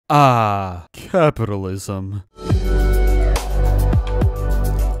Ah, capitalism.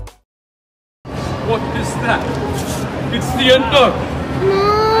 What is that? It's the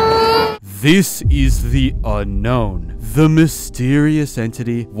unknown! This is the unknown. The mysterious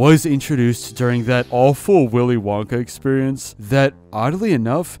entity was introduced during that awful Willy Wonka experience that, oddly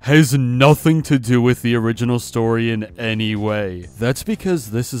enough, has nothing to do with the original story in any way. That's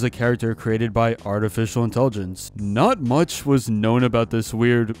because this is a character created by artificial intelligence. Not much was known about this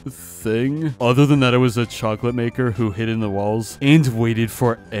weird thing, other than that it was a chocolate maker who hid in the walls and waited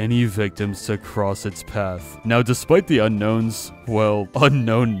for any victims to cross its path. Now, despite the unknown's, well,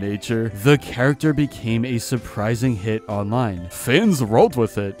 unknown nature, the character became a surprising hit online. Fans rolled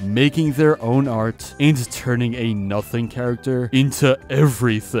with it, making their own art and turning a nothing character into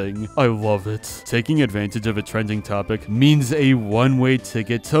everything. I love it. Taking advantage of a trending topic means a one-way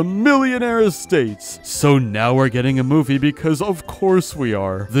ticket to millionaire estates. So now we're getting a movie because of course we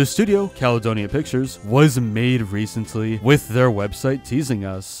are. The studio, Caledonia Pictures, was made recently with their website teasing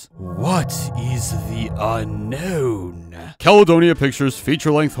us. What is the unknown? Caledonia Pictures'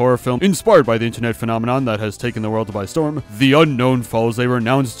 feature-length horror film inspired by the internet phenomenon that has taken the world by storm. The Unknown follows a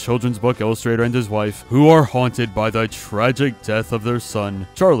renowned children's book illustrator and his wife who are haunted by the tragic death of their son,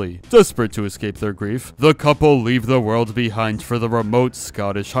 Charlie. Desperate to escape their grief, the couple leave the world behind for the remote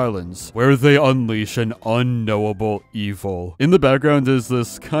Scottish Highlands, where they unleash an unknowable evil. In the background is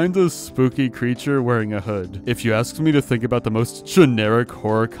this kinda spooky creature wearing a hood. If you asked me to think about the most generic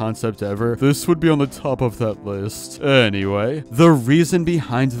horror concept ever, this would be on the top of that list. Anyway, the reason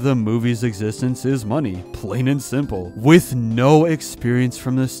behind the movie's existence is money, plain and simple. With no experience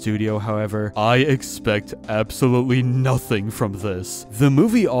from the studio, however, I expect absolutely nothing from this. The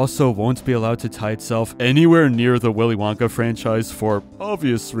movie also won't be allowed to tie itself anywhere near the Willy Wonka franchise for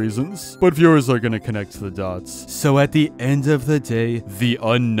obvious reasons, but viewers are gonna connect the dots. So at the end of the day, The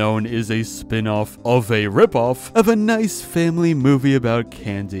Unknown is a spin-off of a ripoff of a nice family movie about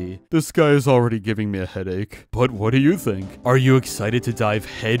candy. This guy is already giving me a headache. But what do you think? Are you excited to dive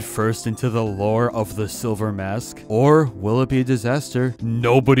headfirst into the lore of the Silver Mask? Or will it be a disaster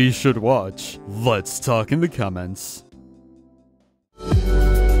nobody should watch? Let's talk in the comments.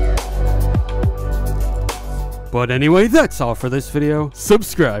 But anyway, that's all for this video.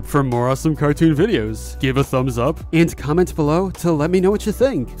 Subscribe for more awesome cartoon videos. Give a thumbs up and comment below to let me know what you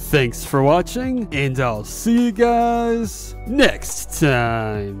think. Thanks for watching, and I'll see you guys next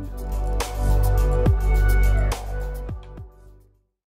time.